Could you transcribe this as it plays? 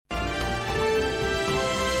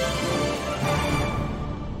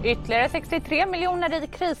Ytterligare 63 miljoner i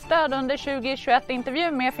krisstöd under 2021,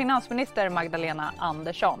 intervju med finansminister Magdalena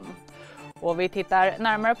Andersson. Och vi tittar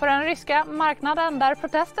närmare på den ryska marknaden där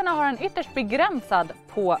protesterna har en ytterst begränsad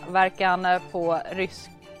påverkan på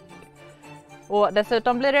rysk. Och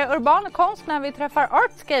dessutom blir det urban konst när vi träffar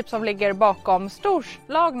Artscape som ligger bakom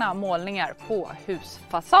storslagna målningar på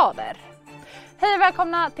husfasader. Hej och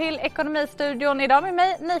välkomna till Ekonomistudion. Idag med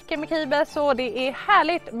mig Nike Mekibe, så det är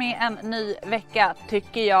härligt med en ny vecka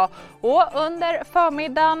tycker jag. Och under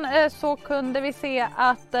förmiddagen så kunde vi se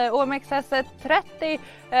att OMXS30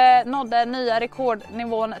 nådde nya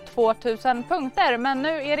rekordnivån 2000 punkter. Men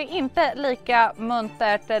nu är det inte lika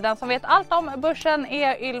muntert. Den som vet allt om börsen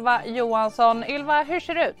är Ylva Johansson. Ylva, hur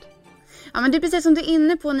ser det ut? Ja, men det är precis som du är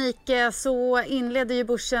inne på, Nike, så inledde ju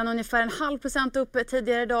börsen ungefär 0,5% upp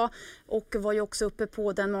tidigare idag och var ju också uppe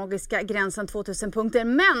på den magiska gränsen 2000 punkter,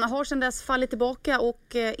 men har sedan dess fallit tillbaka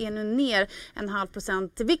och är nu ner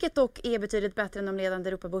 0,5%, vilket dock är betydligt bättre än de ledande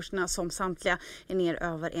Europabörserna som samtliga är ner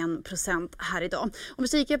över 1% här idag. Om vi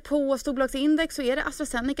kikar på storbolagsindex så är det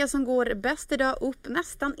AstraZeneca som går bäst idag, upp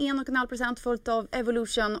nästan 1,5%, följt av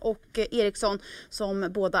Evolution och Ericsson som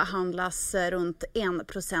båda handlas runt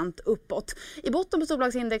 1% uppåt. I botten på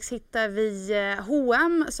storbolagsindex hittar vi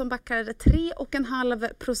H&M som backar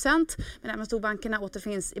 3,5%. Men även storbankerna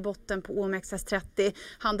återfinns i botten på OMXS30.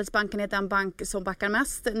 Handelsbanken är den bank som backar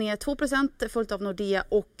mest, ner 2%, följt av Nordea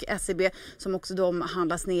och SEB som också de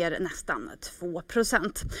handlas ner nästan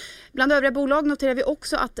 2%. Bland övriga bolag noterar vi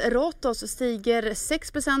också att Ratos stiger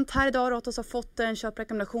 6% här idag. Ratos har fått en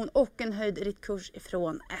köprekommendation och en höjd riktkurs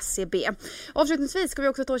från SEB. Avslutningsvis ska vi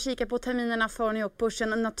också ta och kika på terminerna för New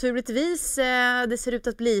York-börsen. Naturligtvis, det ser ut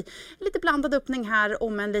att bli lite blandad öppning här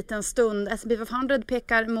om en liten stund. S&P 500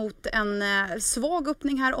 pekar mot en svag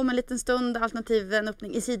öppning här om en liten stund, alternativ en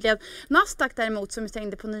öppning i sidled. Nasdaq däremot, som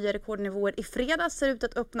stängde på nya rekordnivåer i fredags, ser ut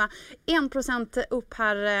att öppna 1% upp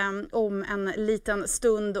här om en liten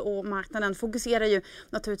stund, och marknaden fokuserar ju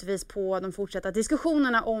naturligtvis på de fortsatta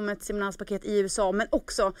diskussionerna om ett stimulanspaket i USA, men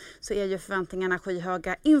också så är ju förväntningarna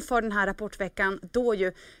skyhöga inför den här rapportveckan då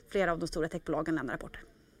ju flera av de stora techbolagen lämnar rapporter.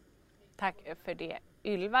 Tack för det,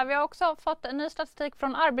 Ylva. Vi har också fått en ny statistik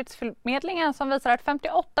från Arbetsförmedlingen som visar att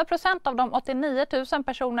 58% av de 89 000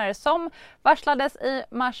 personer som varslades i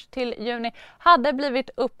mars till juni hade blivit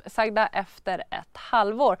uppsagda efter ett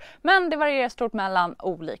halvår. Men det varierar stort mellan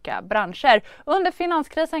olika branscher. Under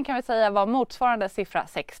finanskrisen kan vi säga var motsvarande siffra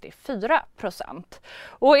 64%.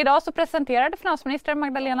 Och idag så presenterade finansminister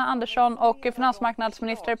Magdalena Andersson och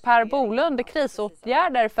finansmarknadsminister Per Bolund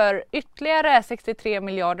krisåtgärder för ytterligare 63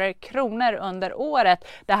 miljarder kronor under året.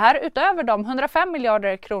 Det här utöver de 105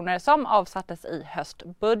 miljarder kronor som avsattes i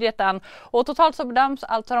höstbudgeten. Och totalt så bedöms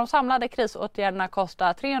alltså de samlade krisåtgärderna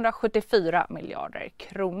kosta 374 miljarder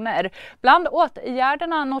kronor. Bland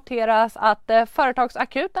åtgärderna noteras att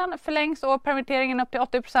företagsakuten förlängs och permitteringen upp till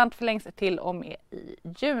 80% förlängs till och med i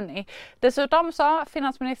juni. Dessutom sa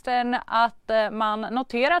finansministern att man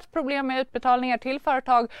noterat problem med utbetalningar till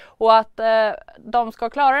företag och att de ska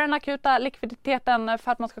klara den akuta likviditeten.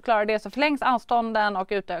 För att man ska klara det så förlängs anstånden och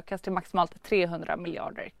utökas till maximalt 300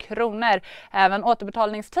 miljarder kronor. Även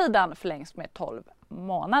återbetalningstiden förlängs med 12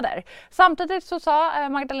 månader. Samtidigt så sa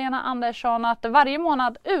Magdalena Andersson att varje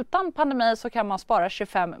månad utan pandemi så kan man spara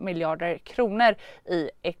 25 miljarder kronor i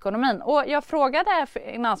ekonomin. Och jag frågade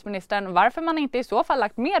finansministern varför man inte i så fall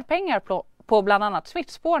lagt mer pengar på bland annat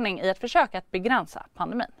smittspårning i ett försök att begränsa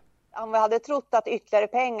pandemin. Om vi hade trott att ytterligare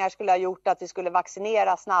pengar skulle ha gjort att vi skulle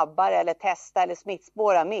vaccinera snabbare eller testa eller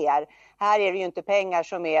smittspåra mer. Här är det ju inte pengar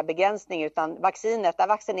som är begränsning, utan vaccinet, där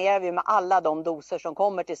vaccinerar vi med alla de doser som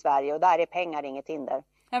kommer till Sverige och där är pengar inget hinder.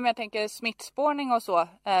 Ja, men jag tänker smittspårning och så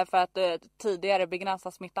för att tidigare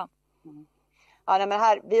begränsa smittan. Mm. Ja, nej, men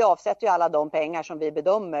här, vi avsätter ju alla de pengar som vi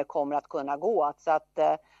bedömer kommer att kunna gå. Så att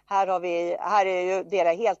här är ju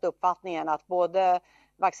delar helt uppfattningen att både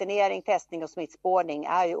vaccinering, testning och smittspårning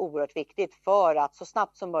är ju oerhört viktigt för att så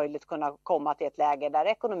snabbt som möjligt kunna komma till ett läge där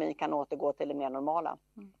ekonomin kan återgå till det mer normala.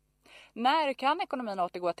 Mm. När kan ekonomin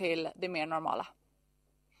återgå till det mer normala?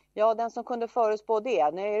 Ja, den som kunde förutspå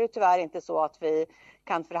det. Nu är det tyvärr inte så att vi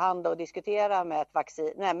kan förhandla och diskutera med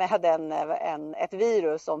ett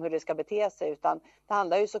virus om hur det ska bete sig, utan det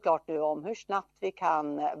handlar ju såklart nu om hur snabbt vi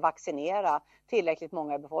kan vaccinera tillräckligt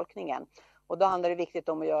många i befolkningen. Och då handlar det viktigt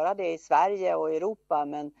om att göra det i Sverige och Europa,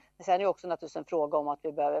 men sen är det också naturligtvis en fråga om att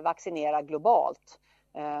vi behöver vaccinera globalt.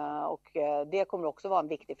 Och det kommer också vara en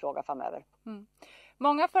viktig fråga framöver. Mm.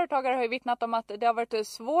 Många företagare har ju vittnat om att det har varit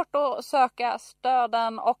svårt att söka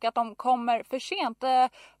stöden och att de kommer för sent.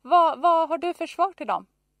 Vad har du för svar till dem?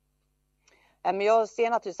 Men jag ser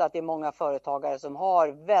naturligtvis att det är många företagare som har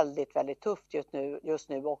väldigt, väldigt tufft just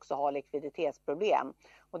nu också har likviditetsproblem.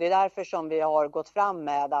 Och det är därför som vi har gått fram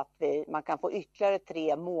med att man kan få ytterligare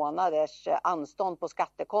 3 månaders anstånd på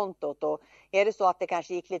skattekontot. Och är det så att det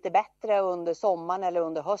kanske gick lite bättre under sommaren eller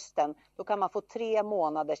under hösten, då kan man få 3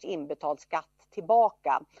 månaders inbetald skatt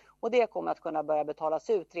tillbaka. Och det kommer att kunna börja betalas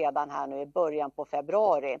ut redan här nu i början på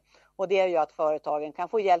februari. Och det gör att företagen kan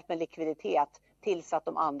få hjälp med likviditet tills att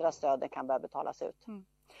de andra stöden kan börja betalas ut. Mm.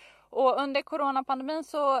 Och under coronapandemin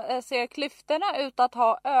så ser klyftorna ut att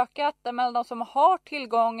ha ökat mellan de som har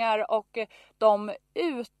tillgångar och de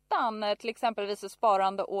utan, till exempelvis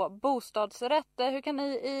sparande och bostadsrätt. Hur kan ni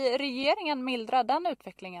i regeringen mildra den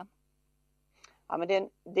utvecklingen? Ja, men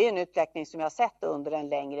det är en utveckling som jag har sett under en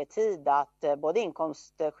längre tid, att både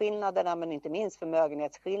inkomstskillnaderna men inte minst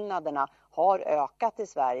förmögenhetsskillnaderna har ökat i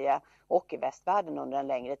Sverige och i västvärlden under en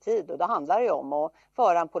längre tid. Och då handlar det ju om att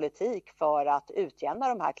föra en politik för att utjämna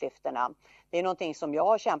de här klyftorna. Det är någonting som jag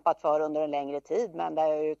har kämpat för under en längre tid, men där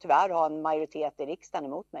jag ju tyvärr har en majoritet i riksdagen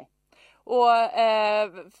emot mig. Och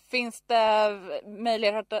finns det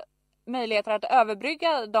möjligheter att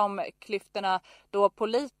överbrygga de klyftorna då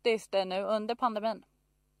politiskt nu under pandemin?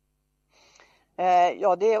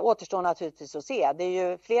 Ja, det återstår naturligtvis att se. Det är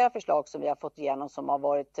ju flera förslag som vi har fått igenom som har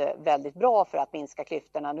varit väldigt bra för att minska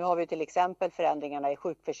klyftorna. Nu har vi till exempel förändringarna i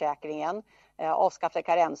sjukförsäkringen. Avskaffa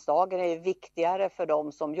karensdagen är viktigare för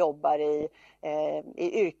de som jobbar i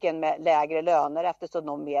yrken med lägre löner, eftersom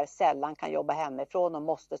de mer sällan kan jobba hemifrån och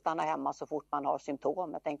måste stanna hemma så fort man har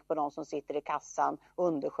symptom. Jag tänker på de som sitter i kassan,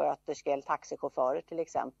 undersköterskor eller taxichaufförer till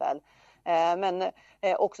exempel. Men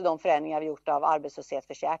också de förändringar vi gjort av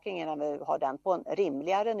arbetslöshetsförsäkringen när vi har den på en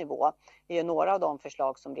rimligare nivå. Det är ju några av de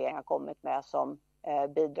förslag som regeringen har kommit med som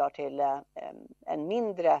bidrar till en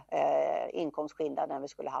mindre inkomstskillnad än vi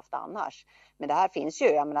skulle haft annars. Men det här finns ju,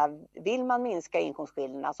 jag menar, vill man minska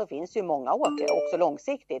inkomstskillnaderna så finns det ju många åtgärder, också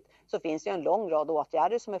långsiktigt så finns det ju en lång rad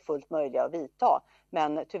åtgärder som är fullt möjliga att vidta.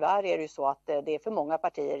 Men tyvärr är det ju så att det är för många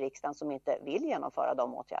partier i riksdagen som inte vill genomföra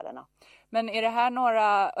de åtgärderna. Men är det här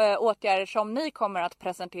några åtgärder som ni kommer att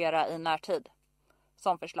presentera i närtid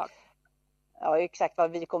som förslag? Ja, exakt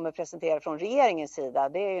vad vi kommer att presentera från regeringens sida,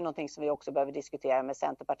 det är ju någonting som vi också behöver diskutera med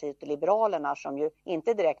Centerpartiet och Liberalerna som ju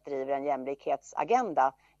inte direkt driver en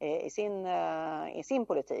jämlikhetsagenda i sin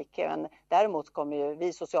politik. Men däremot kommer ju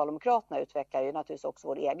vi Socialdemokraterna utveckla ju naturligtvis också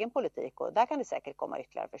vår egen politik och där kan det säkert komma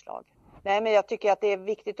ytterligare förslag. Nej, men jag tycker att det är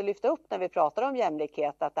viktigt att lyfta upp när vi pratar om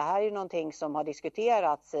jämlikhet att det här är någonting som har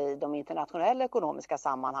diskuterats i de internationella ekonomiska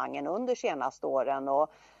sammanhangen under senaste åren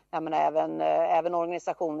och jag menar, även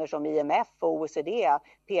organisationer som IMF och OECD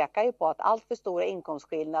pekar ju på att allt för stora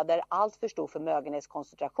inkomstskillnader, allt för stor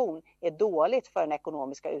förmögenhetskoncentration är dåligt för den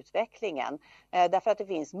ekonomiska utvecklingen. Därför att det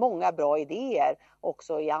finns många bra idéer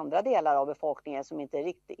också i andra delar av befolkningen som inte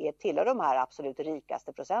riktigt tillhör de här absolut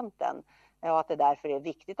rikaste procenten. Och att det därför är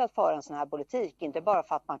viktigt att föra en sån här politik, inte bara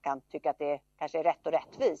för att man kan tycka att det kanske är rätt och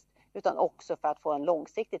rättvist, utan också för att få en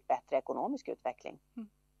långsiktigt bättre ekonomisk utveckling. Mm.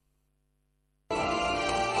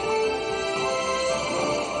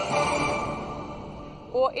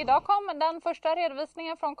 Och idag kom den första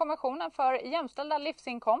redovisningen från Kommissionen för jämställda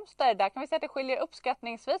livsinkomster. Där kan vi se att det skiljer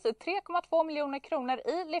uppskattningsvis 3,2 miljoner kronor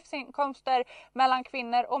i livsinkomster mellan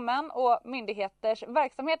kvinnor och män. Och myndigheters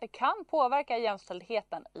verksamheter kan påverka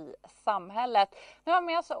jämställdheten i samhället. Nu har vi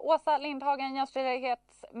med oss Åsa Lindhagen,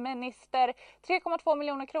 jämställdhetsminister. 3,2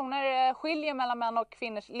 miljoner kronor skiljer mellan män och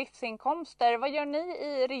kvinnors livsinkomster. Vad gör ni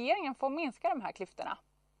i regeringen för att minska de här klyftorna?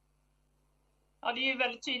 Ja, det är ju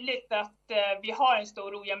väldigt tydligt att vi har en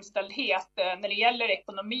stor ojämställdhet när det gäller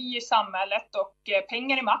ekonomi i samhället och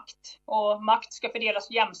pengar är makt. Och makt ska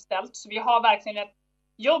fördelas jämställt. Så vi har verkligen ett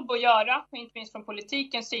jobb att göra, inte minst från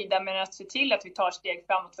politikens sida, men att se till att vi tar steg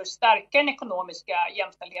framåt för att stärka den ekonomiska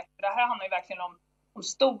jämställdheten. För det här handlar ju verkligen om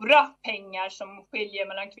stora pengar som skiljer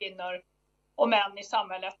mellan kvinnor och män i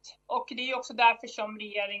samhället. Och det är också därför som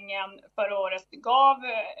regeringen förra året gav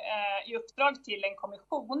i uppdrag till en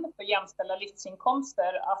kommission för jämställda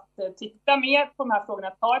livsinkomster att titta mer på de här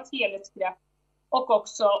frågorna, ta ett helhetsgrepp och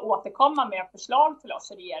också återkomma med förslag till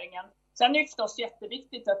oss i regeringen. Sen är det förstås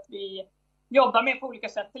jätteviktigt att vi jobbar med på olika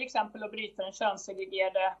sätt, till exempel att bryta den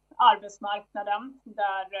könssegregerade arbetsmarknaden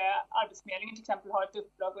där Arbetsförmedlingen till exempel har ett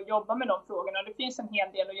uppdrag att jobba med de frågorna. Det finns en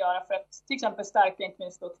hel del att göra för att till exempel stärka inte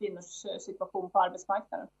minst då kvinnors situation på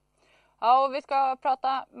arbetsmarknaden. Ja, och vi ska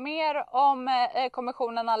prata mer om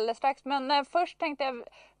kommissionen alldeles strax. Men först tänkte jag,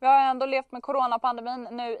 vi har ändå levt med coronapandemin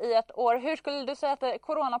nu i ett år. Hur skulle du säga att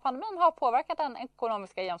coronapandemin har påverkat den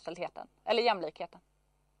ekonomiska jämställdheten eller jämlikheten?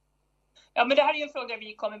 Ja, men det här är ju en fråga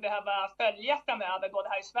vi kommer behöva följa framöver, både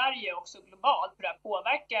här i Sverige och också globalt, för det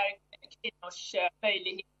påverkar kvinnors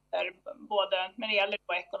möjligheter, både när det gäller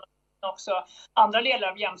ekonomin och också andra delar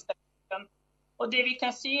av jämställdheten. Och det vi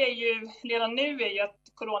kan se är ju redan nu är ju att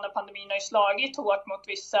coronapandemin har slagit hårt mot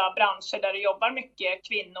vissa branscher där det jobbar mycket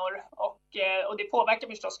kvinnor, och det påverkar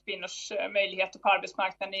förstås kvinnors möjligheter på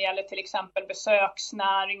arbetsmarknaden. Det gäller till exempel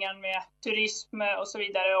besöksnäringen med turism och så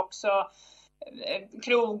vidare, också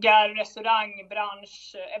krogar,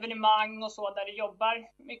 restaurangbransch, evenemang och så, där det jobbar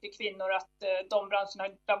mycket kvinnor, att de branscherna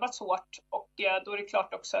har drabbats hårt, och då är det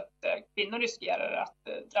klart också att kvinnor riskerar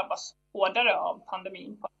att drabbas hårdare av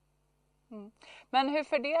pandemin. Mm. Men hur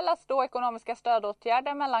fördelas då ekonomiska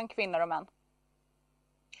stödåtgärder mellan kvinnor och män?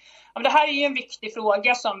 Ja, det här är ju en viktig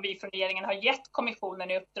fråga som vi från regeringen har gett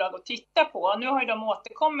kommissionen i uppdrag att titta på. Nu har ju de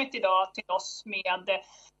återkommit idag till oss med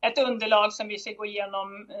ett underlag som vi ska gå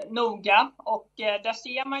igenom noga, och där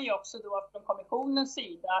ser man ju också då från kommissionens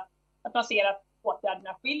sida att man ser att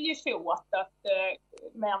åtgärderna skiljer sig åt, att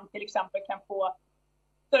män till exempel kan få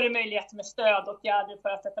större möjligheter med stödåtgärder för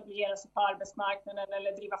att etablera sig på arbetsmarknaden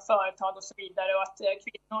eller driva företag och så vidare, och att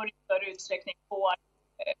kvinnor i större utsträckning får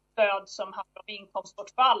stöd som handlar om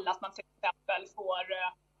inkomstbortfall, att man till exempel får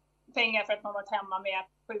pengar för att man varit hemma med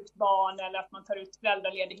ett sjukt barn, eller att man tar ut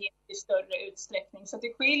föräldraledighet i större utsträckning. Så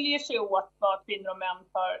det skiljer sig åt vad kvinnor och män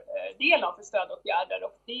tar del av för stödåtgärder,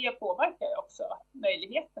 och det påverkar också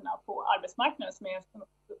möjligheterna på arbetsmarknaden, som är en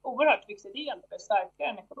oerhört viktig del för att stärka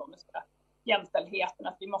den ekonomiska jämställdheten,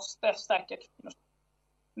 att vi måste stärka kvinnors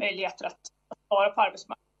möjligheter att vara på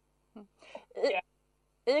arbetsmarknaden.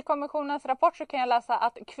 I kommissionens rapport så kan jag läsa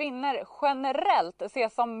att kvinnor generellt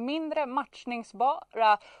ses som mindre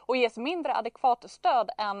matchningsbara och ges mindre adekvat stöd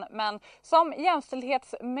än män. Som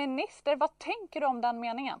jämställdhetsminister, vad tänker du om den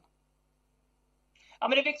meningen? Ja,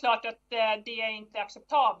 men det är väl klart att det är inte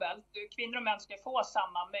acceptabelt. Kvinnor och män ska få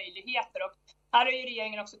samma möjligheter, och här har ju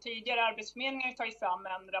regeringen också tidigare, Arbetsförmedlingen, tagit fram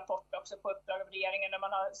en rapport också på uppdrag av regeringen, där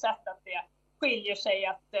man har sett att det skiljer sig,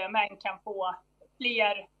 att män kan få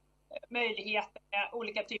fler möjligheter med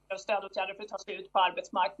olika typer av stödåtgärder för att ta sig ut på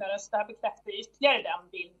arbetsmarknaden. Så det här bekräftar ytterligare den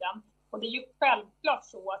bilden. Och det är ju självklart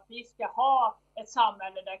så att vi ska ha ett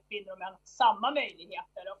samhälle där kvinnor och män har samma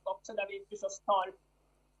möjligheter, och också där vi förstås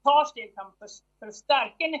tar steg fram för att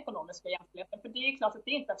stärka den ekonomiska jämställdheten. För det är klart att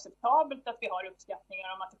det är inte acceptabelt att vi har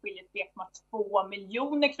uppskattningar om att det skiljer 3,2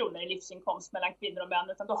 miljoner kronor i livsinkomst mellan kvinnor och män,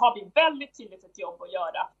 utan då har vi väldigt tydligt ett jobb att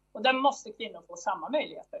göra, och där måste kvinnor få samma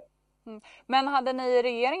möjligheter. Mm. Men hade ni i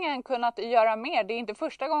regeringen kunnat göra mer? Det är inte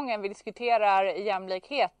första gången vi diskuterar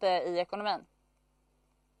jämlikhet i ekonomin.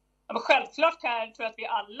 Ja, men självklart tror jag att vi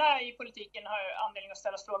alla i politiken har anledning att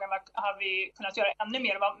ställa frågan, vad har vi kunnat göra ännu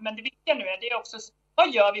mer? Men det viktiga nu är också, vad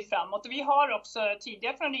gör vi framåt? Och vi har också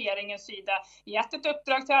tidigare från regeringens sida gett ett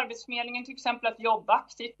uppdrag till Arbetsförmedlingen, till exempel att jobba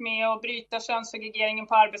aktivt med att bryta könssegregeringen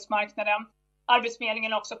på arbetsmarknaden.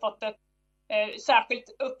 Arbetsförmedlingen har också fått ett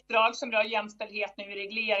särskilt uppdrag som rör jämställdhet nu i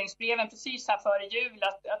regleringsbreven precis här före jul,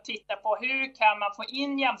 att titta på hur kan man få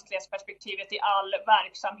in jämställdhetsperspektivet i all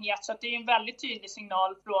verksamhet. Så att det är en väldigt tydlig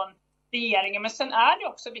signal från regeringen. Men sen är det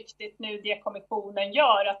också viktigt nu det kommissionen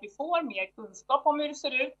gör, att vi får mer kunskap om hur det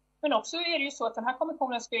ser ut. Men också är det ju så att den här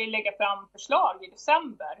kommissionen ska ju lägga fram förslag i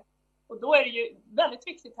december. Och då är det ju väldigt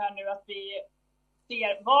viktigt här nu att vi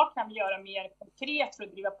ser vad kan vi göra mer konkret för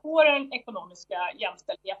att driva på den ekonomiska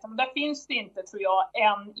jämställdheten. Och där finns det inte, tror jag,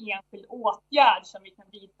 en enskild åtgärd som vi kan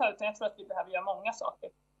vidta, utan jag tror att vi behöver göra många saker.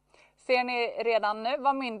 Ser ni redan nu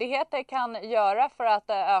vad myndigheter kan göra för att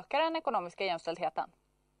öka den ekonomiska jämställdheten?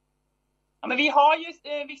 Ja, men vi har ju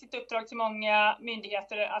ett viktigt uppdrag till många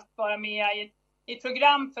myndigheter att vara med i ett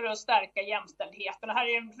program för att stärka jämställdheten. Och här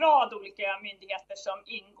är en rad olika myndigheter som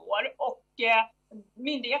ingår, och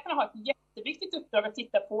myndigheterna har ett jätteviktigt uppdrag att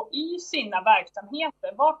titta på i sina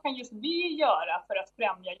verksamheter. Vad kan just vi göra för att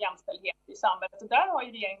främja jämställdhet i samhället? Och där har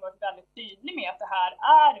ju regeringen varit väldigt tydlig med att det här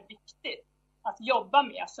är viktigt att jobba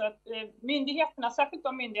med. Så att myndigheterna, särskilt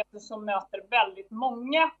de myndigheter som möter väldigt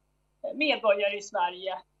många medborgare i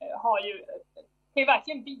Sverige, kan ju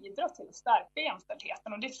verkligen bidra till att stärka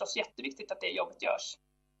jämställdheten, och det är förstås jätteviktigt att det jobbet görs.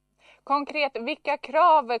 Konkret, vilka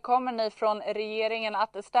krav kommer ni från regeringen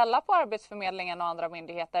att ställa på Arbetsförmedlingen och andra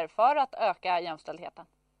myndigheter för att öka jämställdheten?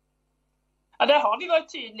 Ja, där har vi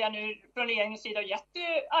varit tydliga nu från regeringens sida och gett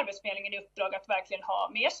Arbetsförmedlingen i uppdrag att verkligen ha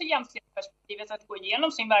med sig jämställdhetsperspektivet, att gå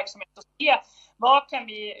igenom sin verksamhet och se vad kan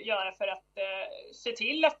vi göra för att se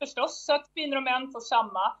till att förstås att kvinnor och män får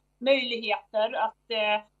samma möjligheter, att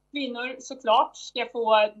kvinnor såklart ska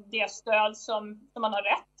få det stöd som man har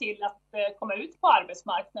rätt till att komma ut på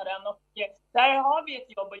arbetsmarknaden. Och där har vi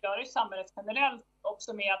ett jobb att göra i samhället generellt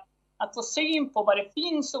också med att få syn på var det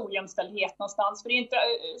finns ojämställdhet någonstans. För det är inte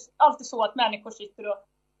alltid så att människor sitter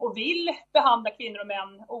och vill behandla kvinnor och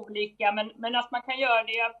män olika, men att man kan göra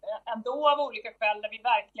det ändå av olika skäl där vi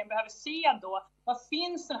verkligen behöver se ändå var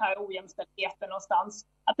finns den här ojämställdheten någonstans.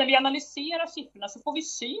 Att när vi analyserar siffrorna så får vi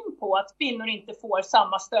syn på att kvinnor inte får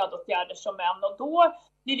samma stödåtgärder som män, och då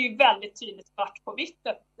blir det ju väldigt tydligt svart på vitt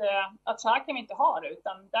att så här kan vi inte ha det,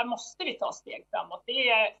 utan där måste vi ta steg framåt. Det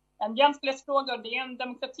är en jämställdhetsfråga och det är en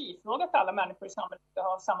demokratifråga för alla människor i samhället att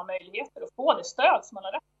ha samma möjligheter och få det stöd som man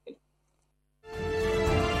har rätt till.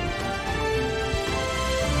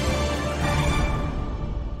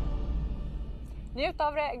 Njut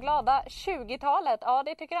av det glada 20-talet. Ja,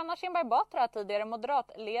 det tycker Anna Kinberg Batra, tidigare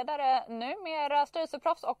moderatledare, numera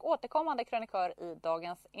styrelseproffs och återkommande krönikör i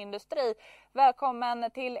Dagens Industri.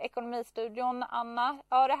 Välkommen till Ekonomistudion, Anna.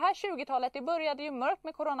 Ja, det här 20-talet, det började ju mörkt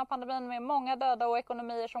med coronapandemin med många döda och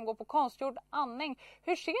ekonomier som går på konstgjord andning.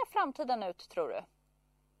 Hur ser framtiden ut, tror du?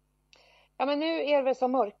 Ja, men nu är det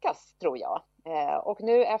som mörkast, tror jag. Och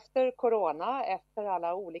nu efter corona, efter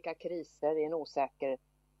alla olika kriser i en osäker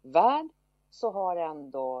värld, så har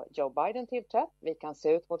ändå Joe Biden tillträtt. Vi kan se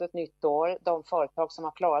ut mot ett nytt år. De företag som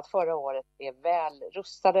har klarat förra året är väl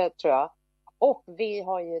rustade, tror jag. Och vi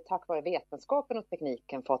har ju tack vare vetenskapen och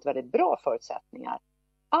tekniken fått väldigt bra förutsättningar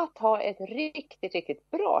att ha ett riktigt, riktigt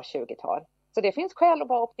bra 20-tal. Så det finns skäl att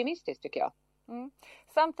vara optimistisk, tycker jag. Mm.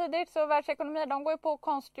 Samtidigt så världsekonomin, de går ju på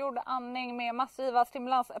konstgjord andning med massiva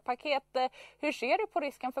stimulanspaket. Hur ser du på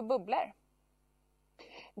risken för bubblor?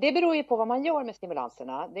 Det beror ju på vad man gör med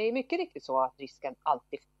stimulanserna. Det är mycket riktigt så att risken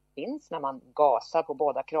alltid finns när man gasar på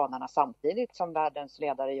båda kranarna samtidigt, som världens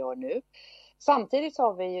ledare gör nu. Samtidigt så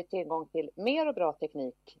har vi ju tillgång till mer och bra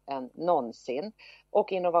teknik än någonsin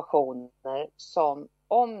och innovationer som,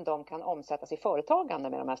 om de kan omsättas i företagande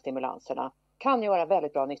med de här stimulanserna, kan göra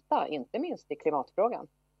väldigt bra nytta, inte minst i klimatfrågan.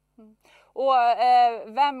 Mm. Och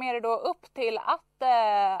vem är det då upp till att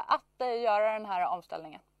göra den här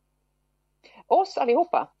omställningen? Oss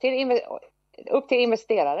allihopa, upp till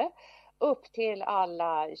investerare, upp till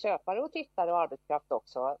alla köpare och tittare och arbetskraft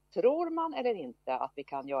också. Tror man eller inte att vi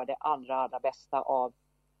kan göra det allra bästa av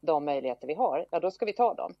de möjligheter vi har, ja då ska vi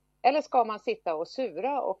ta dem. Eller ska man sitta och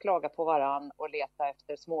sura och klaga på varann och leta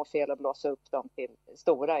efter små fel och blåsa upp dem till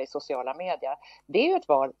stora i sociala medier? Det är ju ett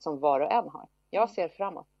val som var och en har. Jag ser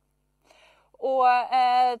framåt. Och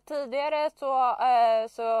tidigare så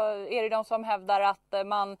är det de som hävdar att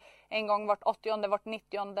man en gång vart 80:e, vart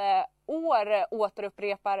 90:e år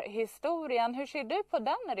återupprepar historien. Hur ser du på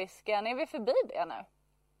den risken? Är vi förbi det nu?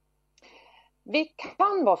 Vi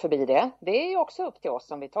kan vara förbi det. Det är ju också upp till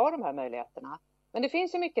oss om vi tar de här möjligheterna. Men det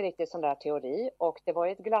finns ju mycket riktigt sån där teori, och det var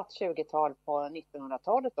ju ett glatt 20-tal på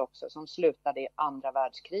 1900-talet också som slutade i andra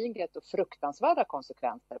världskriget och fruktansvärda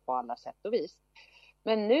konsekvenser på alla sätt och vis.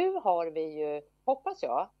 Men nu har vi ju, hoppas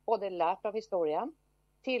jag, både lärt av historien,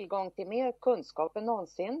 tillgång till mer kunskap än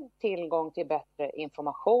någonsin, tillgång till bättre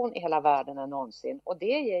information i hela världen än någonsin. Och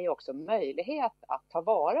det ger ju också möjlighet att ta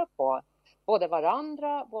vara på både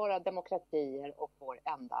varandra, våra demokratier och vår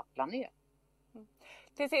enda planet.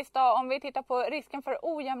 Till sist då, om vi tittar på risken för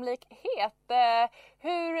ojämlikhet.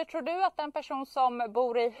 Hur tror du att en person som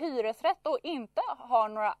bor i hyresrätt och inte har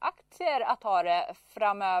några aktier att ha det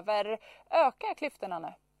framöver ökar klyftorna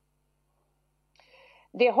nu?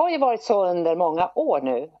 Det har ju varit så under många år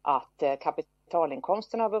nu att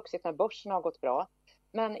kapitalinkomsterna har vuxit när börsen har gått bra.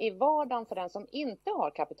 Men i vardagen för den som inte har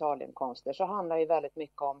kapitalinkomster så handlar det väldigt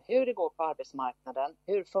mycket om hur det går på arbetsmarknaden,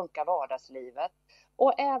 hur funkar vardagslivet.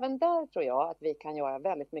 Och även där tror jag att vi kan göra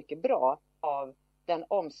väldigt mycket bra av den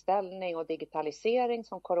omställning och digitalisering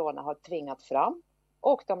som corona har tvingat fram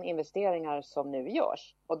och de investeringar som nu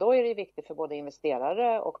görs. Och då är det viktigt för både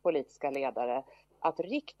investerare och politiska ledare att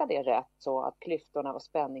rikta det rätt så att klyftorna och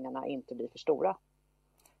spänningarna inte blir för stora.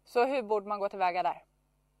 Så hur borde man gå tillväga där?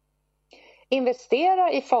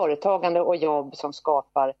 Investera i företagande och jobb som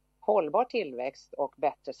skapar hållbar tillväxt och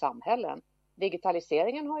bättre samhällen.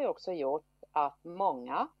 Digitaliseringen har ju också gjort att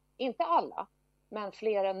många, inte alla, men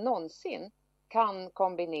fler än någonsin kan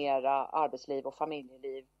kombinera arbetsliv och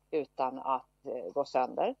familjeliv utan att gå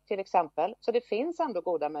sönder till exempel. Så det finns ändå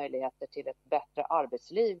goda möjligheter till ett bättre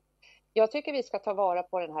arbetsliv. Jag tycker vi ska ta vara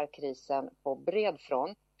på den här krisen på bred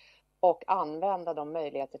front och använda de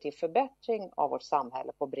möjligheter till förbättring av vårt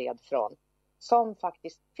samhälle på bred front som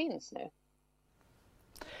faktiskt finns nu.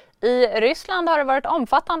 I Ryssland har det varit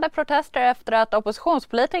omfattande protester efter att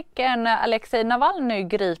oppositionspolitikern Alexej Navalny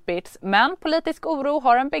gripits, men politisk oro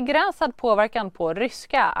har en begränsad påverkan på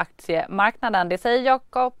ryska aktiemarknaden. Det säger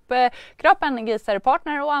Jakob Krapen,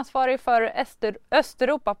 Giser-partner och ansvarig för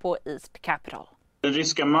Östeuropa på East Capital. Den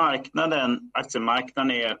ryska marknaden,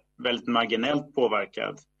 aktiemarknaden, är väldigt marginellt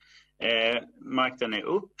påverkad. Marknaden är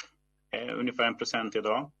upp ungefär 1%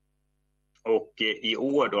 idag. Och i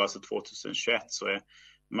år då, alltså 2021, så är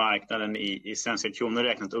marknaden i svenska kronor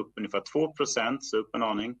räknat upp ungefär 2%, så upp en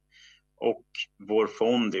aning. Och vår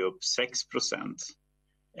fond är upp 6%.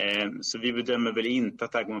 Så vi bedömer väl inte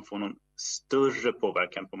att det här kommer få någon större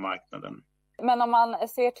påverkan på marknaden. Men om man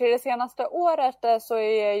ser till det senaste året så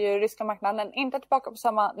är ju ryska marknaden inte tillbaka på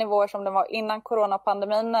samma nivåer som den var innan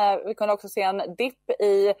coronapandemin. Vi kunde också se en dipp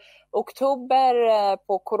i oktober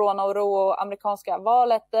på coronaoro och amerikanska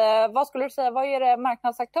valet. Vad skulle du säga, vad är det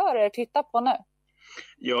marknadsaktörer tittar på nu?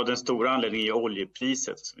 Ja, den stora anledningen är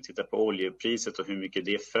oljepriset. Så vi tittar på oljepriset och hur mycket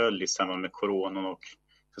det föll i samband med coronan. Och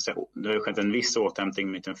det har skett en viss återhämtning,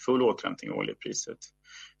 men inte en full återhämtning av oljepriset.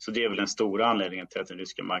 Så det är väl den stora anledningen till att den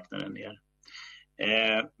ryska marknaden är ner.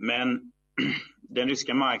 Men den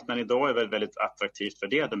ryska marknaden idag är väldigt attraktivt för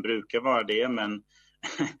det. Den brukar vara det, men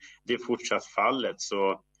det är fortsatt fallet.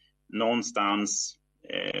 Så någonstans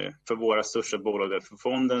för våra största bolag för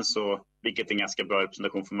fonden, så, vilket är en ganska bra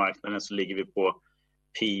representation för marknaden, så ligger vi på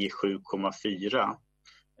P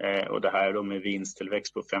 7,4. Och det här är då med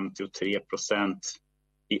vinsttillväxt på 53%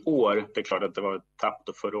 i år. Det är klart att det var ett tapp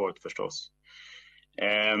då förra året förstås.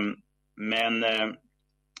 Men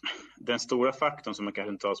den stora faktorn som man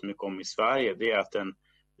kanske inte har så mycket om i Sverige, det är att den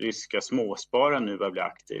ryska småspararen nu börjar bli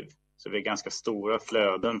aktiv. Så vi har ganska stora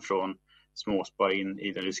flöden från småsparare in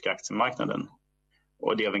i den ryska aktiemarknaden.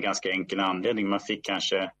 Och det är av en ganska enkel anledning. Man fick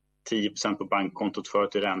kanske 10% på bankkontot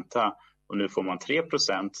förut i ränta och nu får man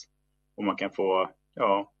 3%. Och man kan få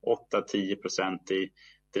 8-10% i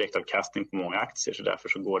direktavkastning på många aktier. Så därför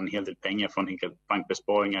så går en hel del pengar från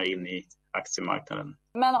bankbesparingar in i aktiemarknaden.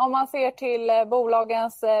 Men om man ser till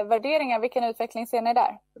bolagens värderingar, vilken utveckling ser ni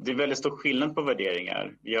där? Det är väldigt stor skillnad på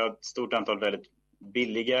värderingar. Vi har ett stort antal väldigt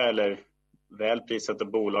billiga eller välprissatta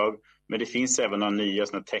bolag. Men det finns även några nya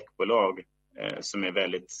såna techbolag som är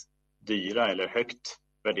väldigt dyra eller högt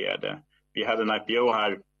värderade. Vi hade en IPO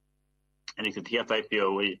här, en riktigt het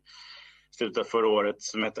IPO i slutet av förra året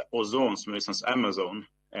som heter Ozon, som är liksom Amazon.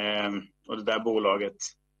 Och det där bolaget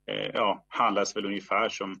handlas väl ungefär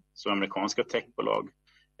som amerikanska techbolag.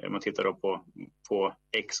 Man tittar då på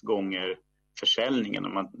X gånger försäljningen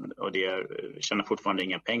och det tjänar fortfarande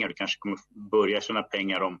inga pengar. Du kanske kommer börja tjäna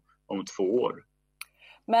pengar om 2 år.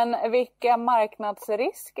 Men vilka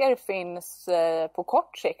marknadsrisker finns på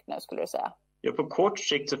kort sikt nu, skulle du säga? Ja, på kort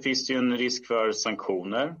sikt så finns det ju en risk för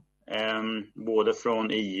sanktioner. Både från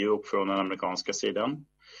EU och från den amerikanska sidan.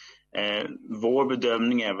 Vår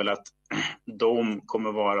bedömning är väl att de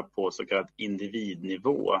kommer vara på så kallad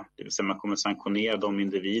individnivå. Det vill säga man kommer sanktionera de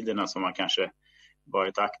individerna som har kanske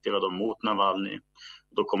varit aktiva då mot Navalny.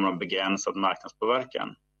 Då kommer de begränsad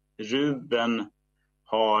marknadspåverkan. Rubeln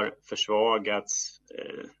har försvagats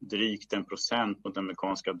drygt 1% mot den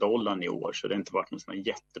amerikanska dollarn i år. Så det har inte varit någon sån här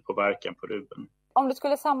jättepåverkan på rubeln. Om du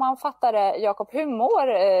skulle sammanfatta det, Jakob, hur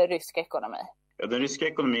mår rysk ekonomi? Ja, den ryska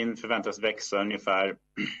ekonomin förväntas växa ungefär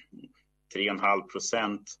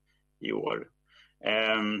 3,5% i år.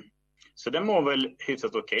 Så det mår väl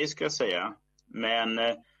hyfsat okej, ska jag säga. Men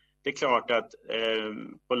det är klart att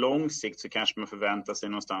på lång sikt så kanske man förväntar sig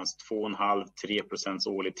någonstans 2,5-3%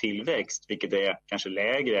 årlig tillväxt. Vilket är kanske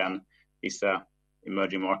lägre än vissa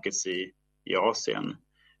emerging markets i Asien.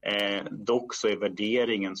 Dock så är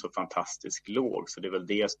värderingen så fantastiskt låg. Så det är väl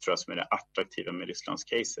det, tror jag, som är det attraktiva med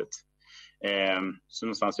Rysslands-caset. Så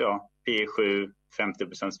någonstans, P7,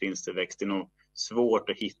 50% vinsttillväxt. Det är nog svårt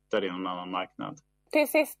att hitta det i någon annan marknad. Till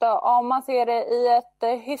sist då, om man ser det i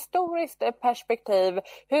ett historiskt perspektiv,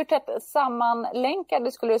 hur tätt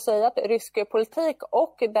sammanlänkade skulle du säga att rysk politik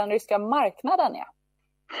och den ryska marknaden är?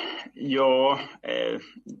 Ja,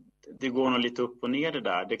 det går nog lite upp och ner det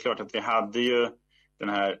där. Det är klart att vi hade ju den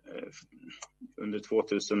här, under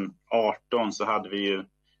 2018 så hade vi ju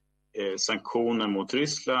sanktioner mot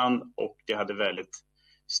Ryssland och det hade väldigt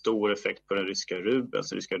stor effekt på den ryska rubeln.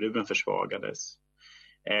 Så ryska rubeln försvagades.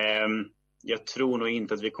 Jag tror nog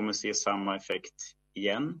inte att vi kommer se samma effekt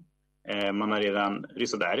igen.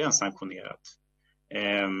 Ryssland är redan sanktionerat.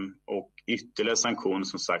 Och ytterligare sanktioner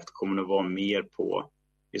som sagt kommer att vara mer på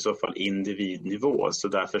i så fall individnivå. Så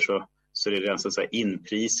därför så är det redan så att säga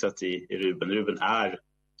inprisat i rubeln. Rubeln är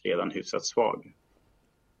redan hyfsat svag.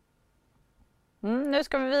 Nu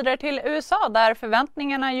ska vi vidare till USA där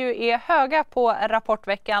förväntningarna ju är höga på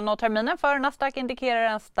rapportveckan och terminen för Nasdaq indikerar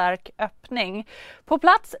en stark öppning. På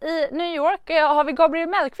plats i New York har vi Gabriel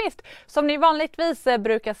Mellqvist som ni vanligtvis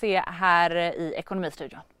brukar se här i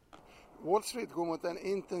Ekonomistudion. Wall Street går mot en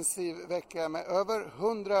intensiv vecka med över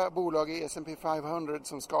 100 bolag i S&P 500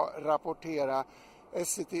 som ska rapportera.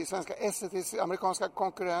 svenska Essities amerikanska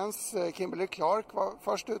konkurrens Kimberly Clark var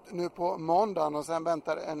först ut nu på måndagen och sen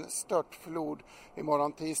väntar en störtflod.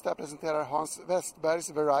 Imorgon tisdag presenterar Hans Westbergs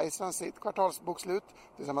Verizon sitt kvartalsbokslut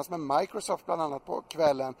tillsammans med Microsoft bland annat på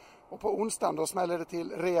kvällen. Och på onsdagen då smäller det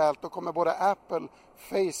till rejält och kommer både Apple,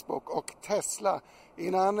 Facebook och Tesla.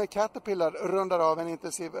 Innan Caterpillar rundar av en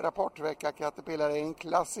intensiv rapportvecka. Caterpillar är en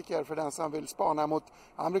klassiker för den som vill spana mot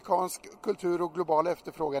amerikansk kultur och global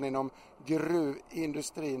efterfrågan inom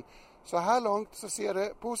gruvindustrin. Så här långt så ser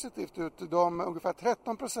det positivt ut. De ungefär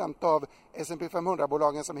 13% av S&P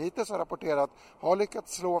 500-bolagen som hittills har rapporterat har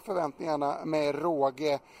lyckats slå förväntningarna med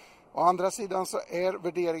råge. Å andra sidan så är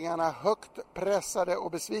värderingarna högt pressade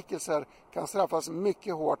och besvikelser kan straffas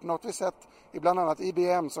mycket hårt. Något vi sett i bland annat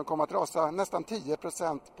IBM som kommer att rasa nästan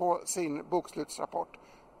 10% på sin bokslutsrapport.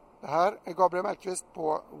 Det här är Gabriel Mellqvist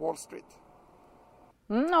på Wall Street.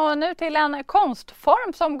 Och nu till en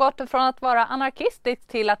konstform som gått från att vara anarkistisk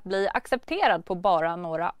till att bli accepterad på bara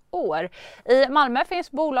några år. I Malmö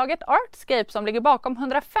finns bolaget Artscape som ligger bakom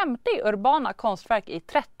 150 urbana konstverk i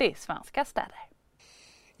 30 svenska städer.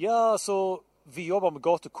 Ja, så vi jobbar med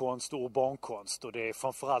gatukonst och urbankonst och det är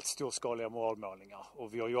framförallt storskaliga muralmålningar.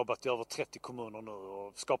 Och vi har jobbat i över 30 kommuner nu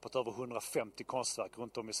och skapat över 150 konstverk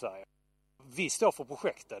runt om i Sverige. Vi står för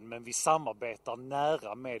projekten men vi samarbetar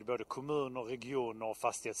nära med både kommuner, regioner,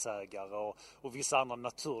 fastighetsägare och vissa andra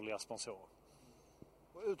naturliga sponsorer.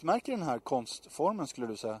 Vad utmärker den här konstformen skulle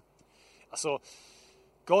du säga? Alltså,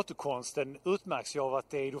 gatukonsten utmärks ju av att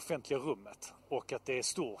det är i det offentliga rummet och att det är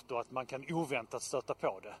stort och att man kan oväntat stöta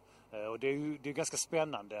på det. Och det är ganska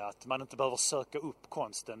spännande att man inte behöver söka upp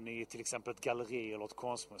konsten i till exempel ett galleri eller ett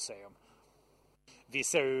konstmuseum. Vi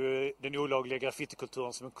ser ju den olagliga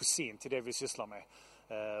graffitikulturen som en kusin till det vi sysslar med.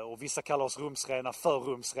 Och vissa kallar oss rumsrena för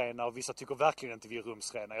rumsrena och vissa tycker verkligen inte vi är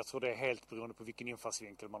rumsrena. Jag tror det är helt beroende på vilken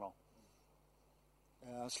infallsvinkel man har.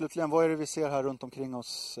 Slutligen, vad är det vi ser här runt omkring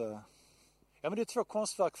oss? Ja, men det är 2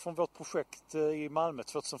 konstverk från vårt projekt i Malmö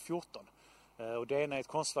 2014. Och det ena är ett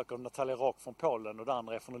konstverk av Natalia Rak från Polen och det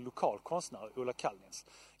andra är från en lokal konstnär, Ulla Kalnins.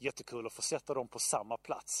 Jättekul att få sätta dem på samma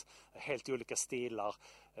plats. Helt olika stilar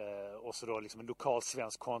och så då liksom en lokal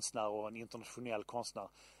svensk konstnär och en internationell konstnär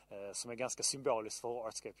som är ganska symboliskt för hur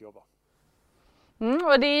Artscape jobbar.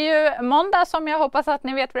 Och det är ju måndag som jag hoppas att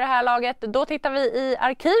ni vet vid det här laget. Då tittar vi i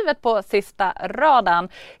arkivet på sista raden.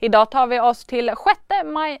 Idag tar vi oss till 6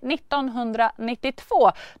 maj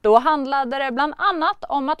 1992. Då handlade det bland annat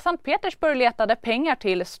om att Sankt Petersburg letade pengar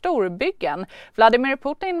till storbyggen. Vladimir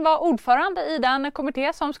Putin var ordförande i den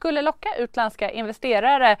kommitté som skulle locka utländska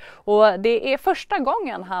investerare. Och det är första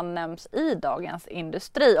gången han nämns i Dagens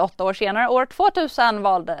Industri. 8 år senare, år 2000,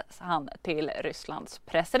 valdes han till Rysslands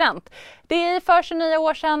president. Det är för 29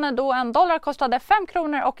 år sedan då en dollar kostade 5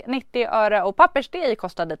 kronor och 90 öre och pappers-DI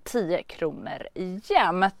kostade 10 kronor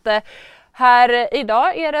jämt. Här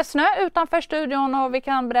idag är det snö utanför studion och vi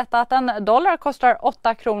kan berätta att en dollar kostar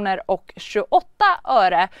 8 kronor och 28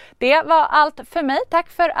 öre. Det var allt för mig. Tack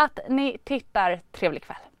för att ni tittar. Trevlig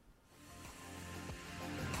kväll.